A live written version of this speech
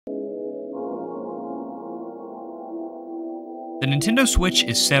The Nintendo Switch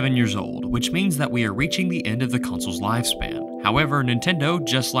is 7 years old, which means that we are reaching the end of the console's lifespan. However, Nintendo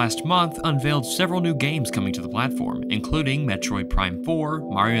just last month unveiled several new games coming to the platform, including Metroid Prime 4,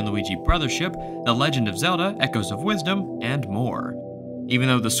 Mario & Luigi Brothership, The Legend of Zelda: Echoes of Wisdom, and more. Even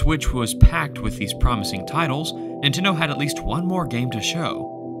though the Switch was packed with these promising titles, Nintendo had at least one more game to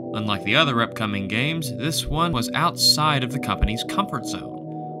show. Unlike the other upcoming games, this one was outside of the company's comfort zone.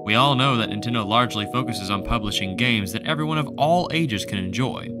 We all know that Nintendo largely focuses on publishing games that everyone of all ages can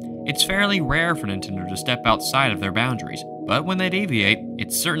enjoy. It's fairly rare for Nintendo to step outside of their boundaries, but when they deviate,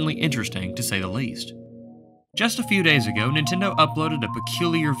 it's certainly interesting to say the least. Just a few days ago, Nintendo uploaded a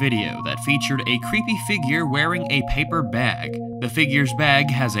peculiar video that featured a creepy figure wearing a paper bag. The figure's bag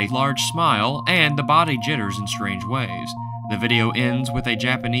has a large smile, and the body jitters in strange ways. The video ends with a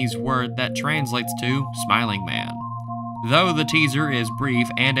Japanese word that translates to Smiling Man. Though the teaser is brief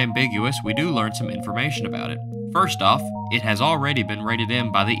and ambiguous, we do learn some information about it. First off, it has already been rated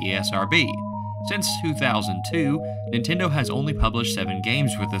M by the ESRB. Since 2002, Nintendo has only published 7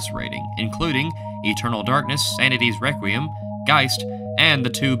 games with this rating, including Eternal Darkness, Sanity's Requiem, Geist, and the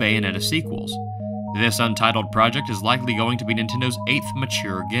 2 Bayonetta sequels. This untitled project is likely going to be Nintendo's 8th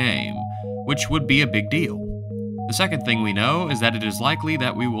mature game, which would be a big deal. The second thing we know is that it is likely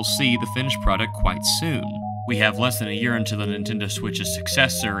that we will see the finished product quite soon. We have less than a year until the Nintendo Switch's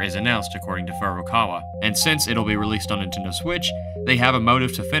successor is announced, according to Furukawa, and since it'll be released on Nintendo Switch, they have a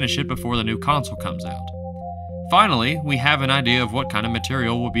motive to finish it before the new console comes out. Finally, we have an idea of what kind of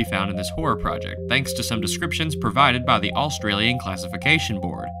material will be found in this horror project, thanks to some descriptions provided by the Australian Classification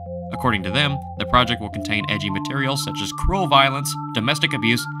Board. According to them, the project will contain edgy material such as cruel violence, domestic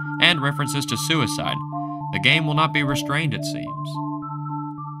abuse, and references to suicide. The game will not be restrained, it seems.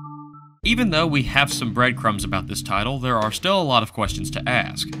 Even though we have some breadcrumbs about this title, there are still a lot of questions to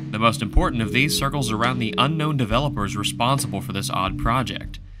ask. The most important of these circles around the unknown developers responsible for this odd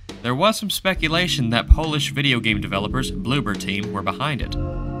project. There was some speculation that Polish video game developers Bloober Team were behind it.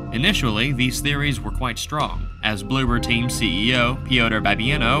 Initially, these theories were quite strong, as Bloober Team CEO Piotr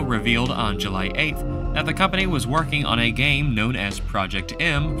Babieno revealed on July 8th that the company was working on a game known as Project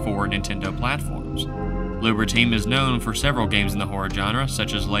M for Nintendo platforms. Bloober Team is known for several games in the horror genre,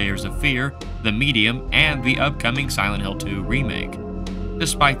 such as Layers of Fear, The Medium, and the upcoming Silent Hill 2 remake.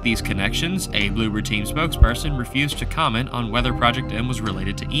 Despite these connections, a Bloober Team spokesperson refused to comment on whether Project M was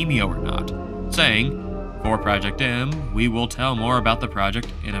related to Emio or not, saying, "For Project M, we will tell more about the project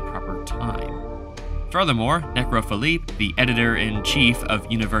in a proper time." Furthermore, Necrophilippe, the editor-in-chief of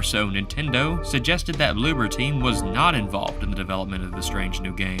Universo Nintendo, suggested that Bloober Team was not involved in the development of the strange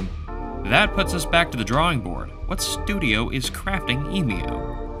new game. That puts us back to the drawing board. What studio is crafting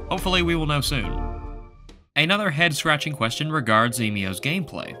Emio? Hopefully we will know soon. Another head-scratching question regards Emio's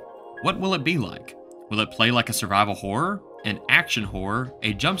gameplay. What will it be like? Will it play like a survival horror, an action horror,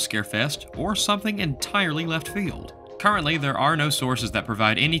 a jump scare fest, or something entirely left field? Currently, there are no sources that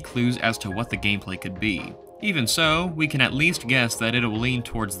provide any clues as to what the gameplay could be. Even so, we can at least guess that it will lean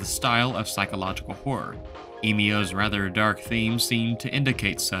towards the style of psychological horror. Emio's rather dark themes seem to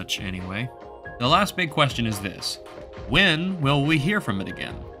indicate such, anyway. The last big question is this: when will we hear from it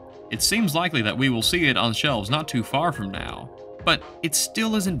again? It seems likely that we will see it on shelves not too far from now, but it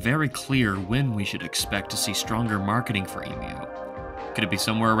still isn't very clear when we should expect to see stronger marketing for Emio. Could it be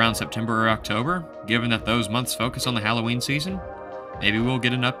somewhere around September or October, given that those months focus on the Halloween season? Maybe we'll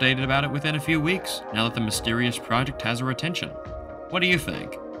get an update about it within a few weeks, now that the mysterious project has our attention. What do you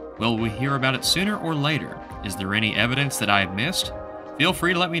think? Will we hear about it sooner or later? Is there any evidence that I have missed? Feel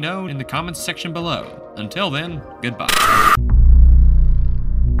free to let me know in the comments section below. Until then, goodbye.